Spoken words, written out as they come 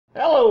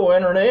Hello,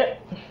 Internet.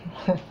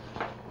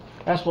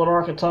 That's what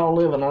Arkansas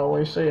living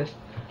always says.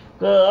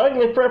 The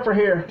Ugly Prepper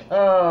here.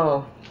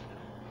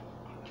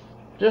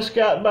 Just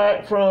got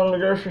back from the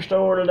grocery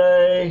store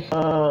today.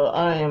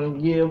 I am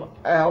give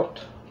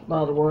out,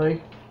 by the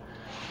way.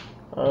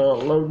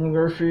 Loading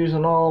groceries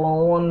and all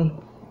on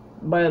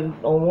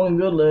one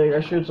good leg,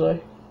 I should say.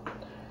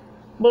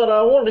 But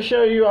I wanted to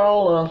show you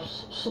all,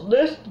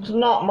 this is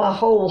not my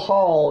whole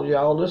haul,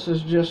 y'all. This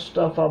is just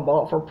stuff I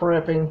bought for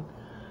prepping.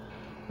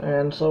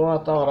 And so I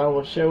thought I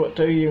would show it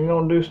to you. I'm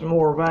going to do some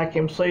more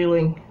vacuum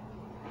sealing.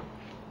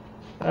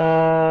 We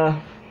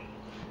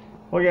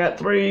got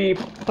 3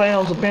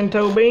 pounds of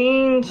pinto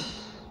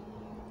beans.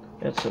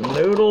 Got some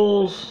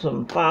noodles,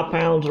 some 5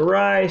 pounds of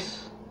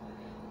rice,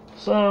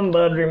 some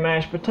buttery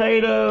mashed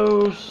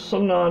potatoes,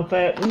 some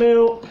non-fat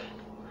milk.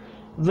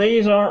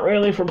 These aren't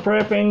really for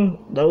prepping.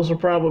 Those will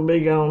probably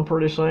be gone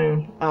pretty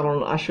soon. I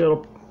don't know. I should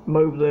have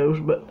moved those,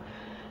 but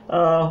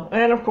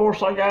and of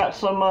course I got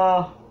some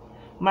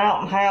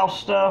Mountain House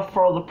stuff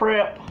for the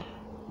prep.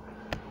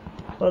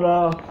 But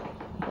I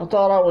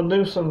thought I would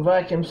do some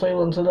vacuum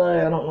sealing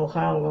today. I don't know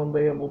how I'm going to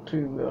be able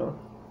to.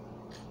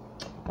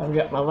 I've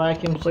got my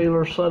vacuum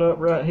sealer set up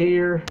right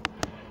here,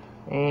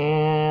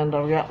 and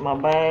I've got my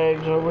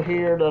bags over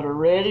here that are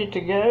ready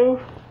to go.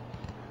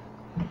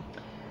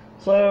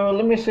 So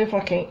let me see if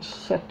I can't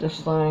set this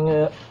thing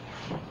up.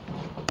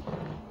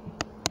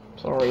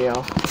 Sorry,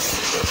 y'all.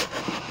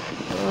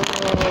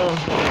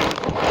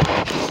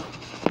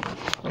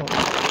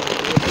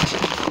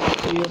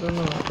 See it or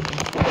not?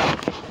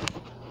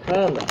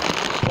 Trying to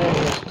stand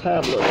this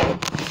tablet up.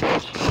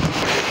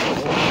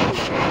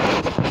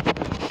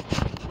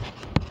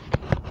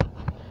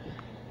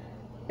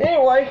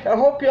 Anyway, I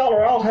hope y'all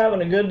are all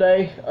having a good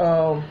day.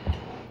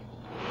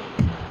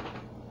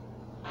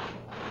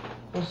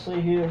 Let's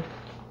see here.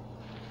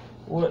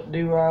 What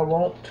do I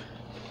want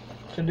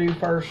to do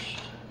first?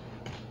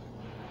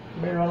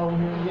 Let me run over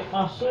here and get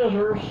my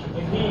scissors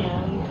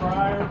again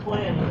prior to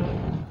planning.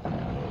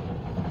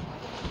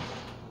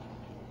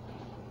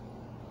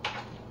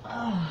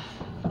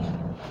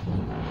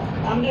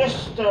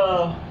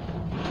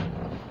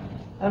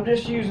 I'm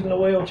just using the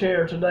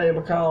wheelchair today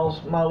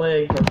because my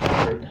legs are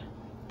tired,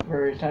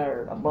 very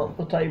tired. I bumped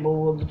the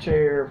table with the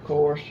chair, of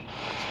course.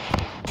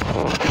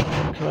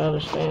 I'll try to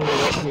stand it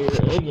up here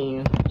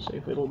again, see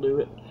if it'll do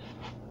it.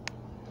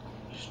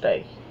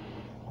 Stay.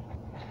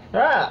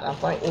 Alright, I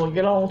think we'll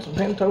get on some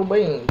pinto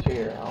beans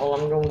here. All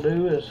I'm going to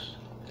do is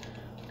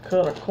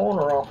cut a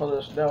corner off of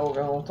this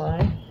doggone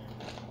thing.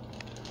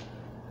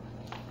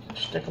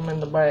 Stick them in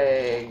the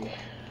bag.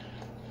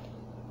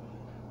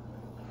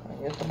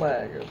 Get the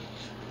bag up.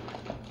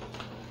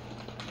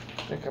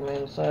 Stick them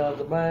inside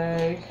the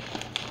bag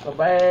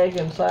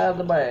inside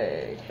the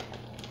bag.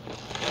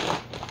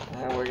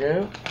 There we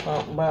go.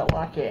 Something about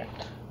like that.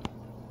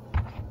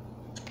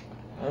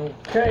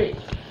 Okay.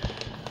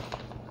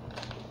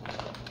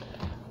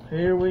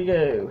 Here we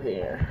go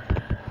here.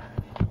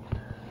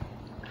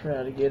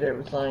 Try to get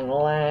everything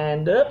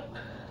lined up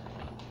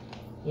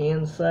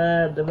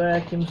inside the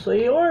vacuum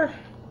sealer.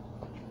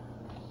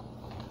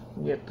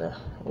 Get the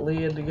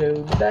lid to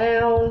go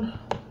down.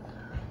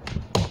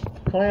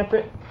 Clamp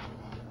it.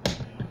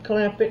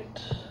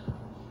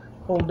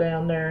 Hold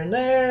down there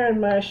and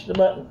mash the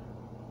button.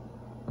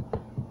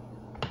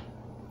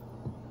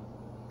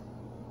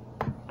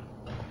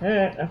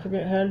 Alright, I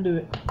forget how to do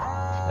it.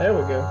 There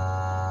we go.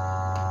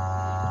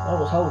 I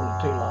was holding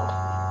it too long.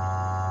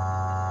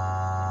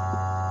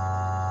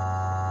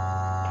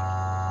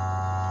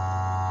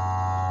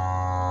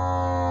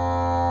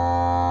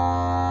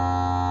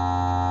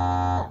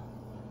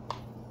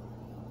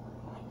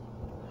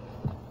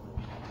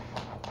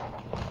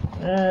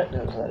 That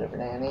does that every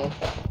now and then.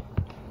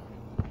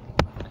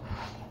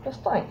 This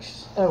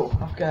thing's, oh,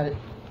 I've got it.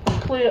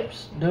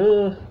 Clips,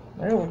 duh.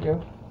 There we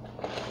go.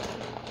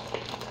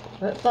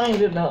 That thing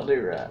did not do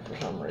right for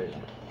some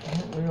reason.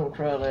 We're going to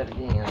try that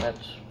again.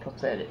 That's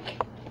pathetic.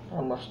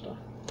 I must have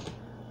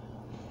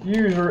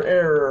user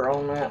error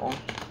on that one.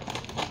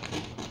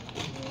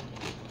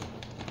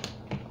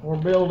 We're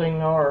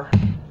building our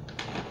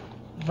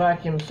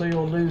vacuum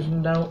seal do's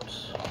and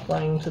don'ts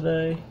thing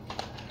today.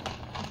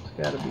 It's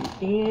got to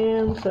be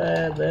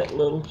inside that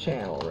little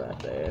channel right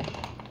there.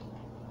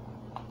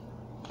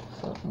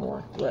 Something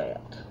like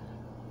that.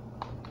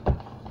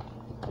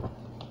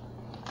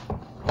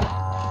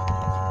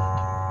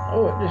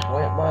 Oh, it just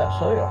went by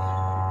itself.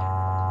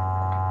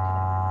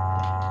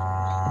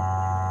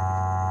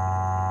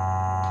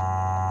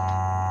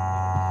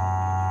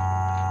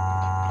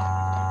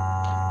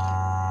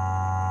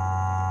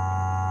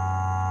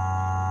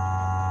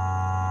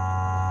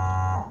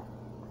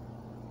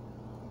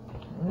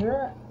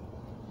 Alright.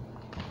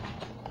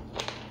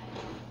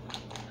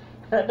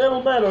 That did a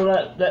little better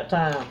that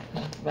time.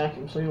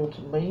 Vacuum sealed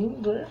some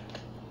beans there.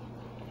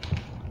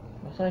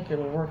 I think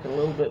it'll work a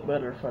little bit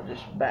better if I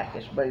just back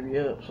this baby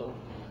up so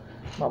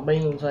my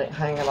beans ain't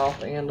hanging off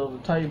the end of the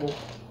table.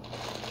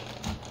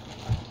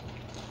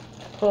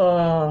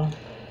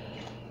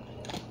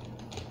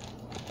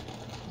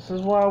 This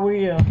is why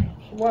we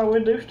why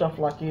we do stuff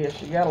like this.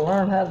 You gotta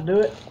learn how to do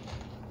it.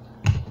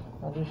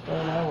 I'll just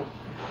start out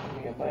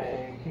with a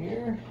bag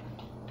here.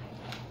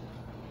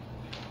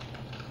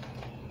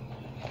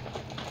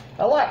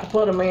 I like to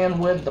put them in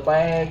with the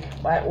bag.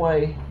 That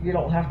way you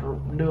don't have to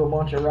do a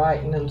bunch of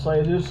writing and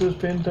say this is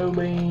pinto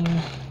beans.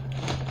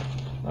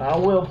 I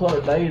will put a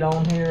date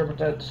on here, but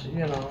that's,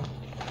 you know,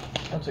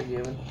 that's a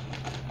given.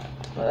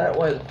 But that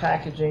way the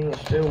packaging is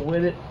still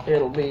with it.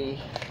 It'll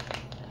be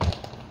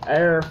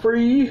air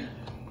free.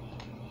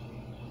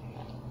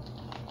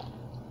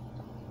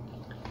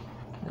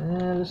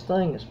 And this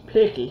thing is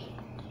picky.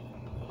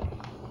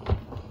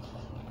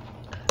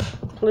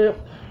 Clip,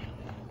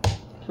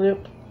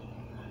 clip.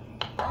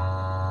 And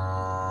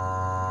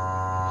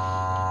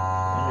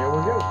here we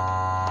go.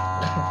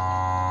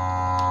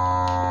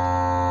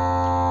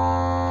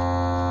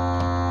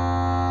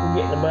 We're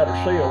getting a better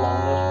seal on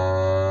this one.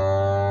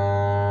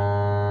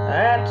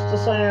 That's the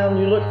sound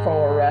you look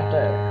for right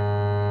there.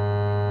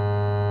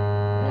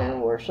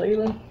 And we're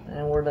sealing,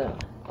 and we're done.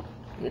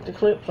 Get the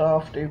clips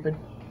off, stupid.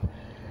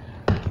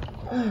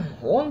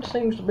 One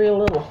seems to be a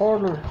little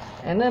harder,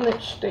 and then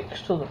it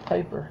sticks to the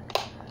paper.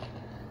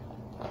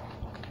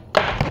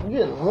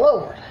 Good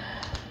Lord.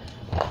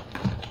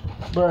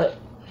 But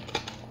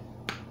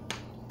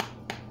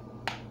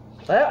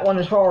that one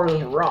is hard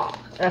as a rock.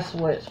 That's the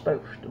way it's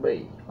supposed to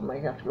be. I may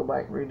have to go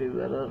back and redo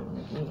that other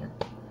one again.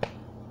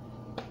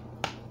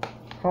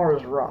 Hard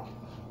as a rock.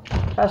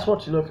 That's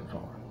what you're looking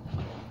for.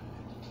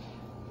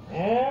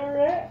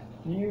 Alright,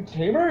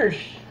 YouTubers.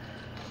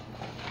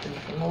 Do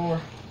some more.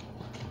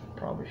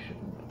 Probably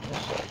shouldn't.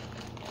 Let's see.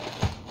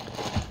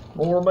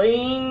 More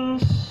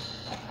beans.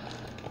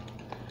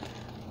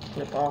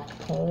 Flip off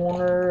the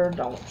corner.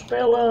 Don't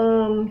spill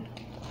them.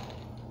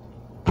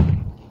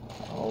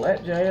 All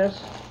that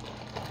jazz.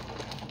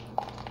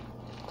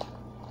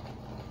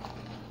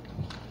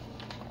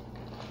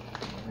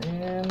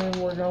 And then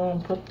we're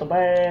going to put the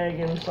bag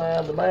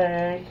inside the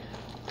bag.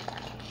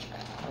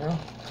 Well,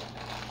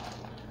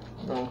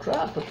 I'm going to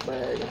try to put the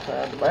bag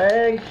inside the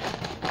bag.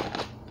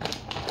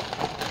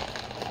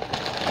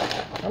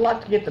 I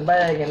like to get the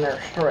bag in there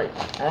straight.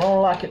 I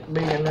don't like it to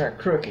be in there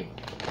crooked.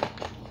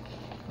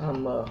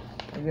 I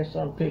guess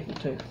I'm picky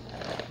too.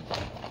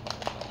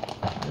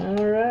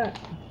 Alright.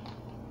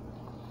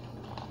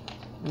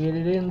 Get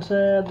it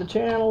inside the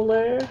channel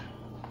there.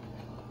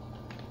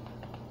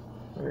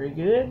 Very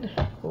good.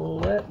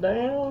 Pull that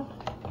down.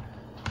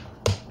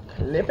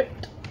 Clip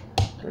it.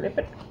 Clip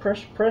it.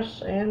 Press,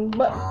 press, and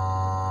button.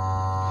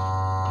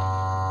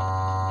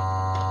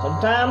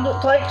 Sometimes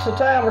it takes a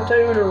time or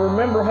two to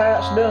remember how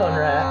it's done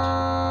right.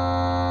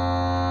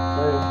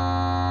 So,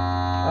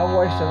 I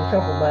wasted a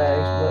couple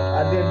bags, but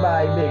I did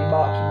buy a big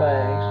box of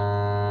bags.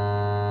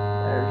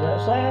 There's that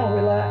sound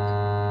we like.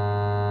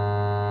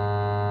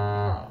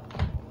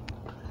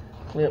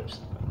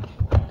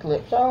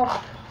 Clips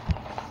off.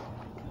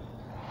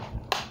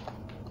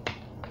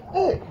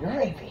 Good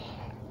gravy.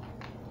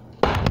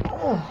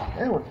 Oh,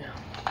 there we go.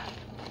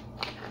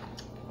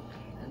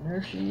 And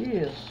there she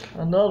is.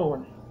 Another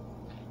one.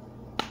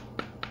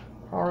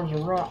 Hard as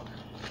a rock.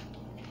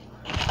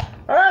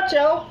 Alright,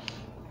 y'all.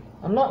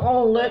 I'm not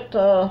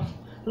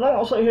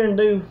gonna sit here and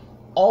do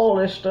all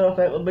this stuff.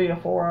 That would be a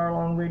 4-hour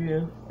long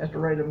video at the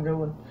rate I'm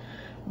going.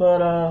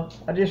 But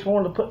I just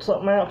wanted to put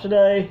something out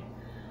today.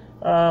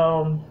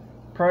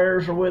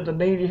 Prayers are with the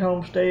needy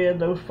homestead.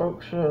 Those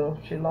folks,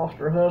 she lost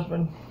her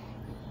husband.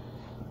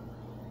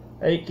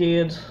 8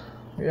 kids.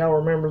 Y'all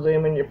remember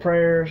them in your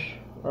prayers.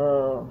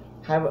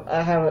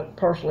 I haven't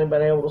personally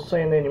been able to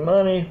send any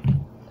money,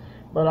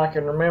 but I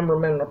can remember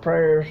them in my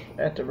prayers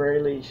at the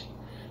very least.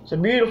 It's a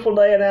beautiful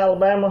day in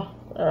Alabama,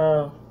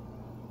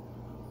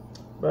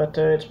 but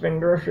it's been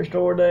grocery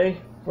store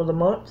day for the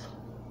month,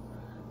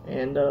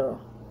 and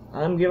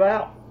I'm give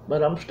out,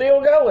 but I'm still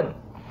going.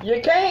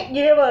 You can't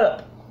give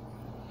up.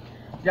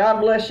 God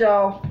bless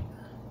y'all.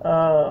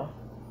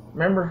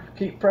 Remember,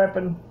 keep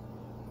prepping.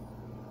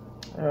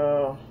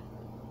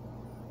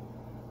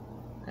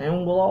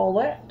 And with all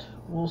that,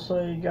 we'll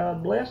say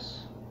God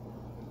bless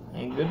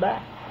and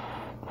goodbye.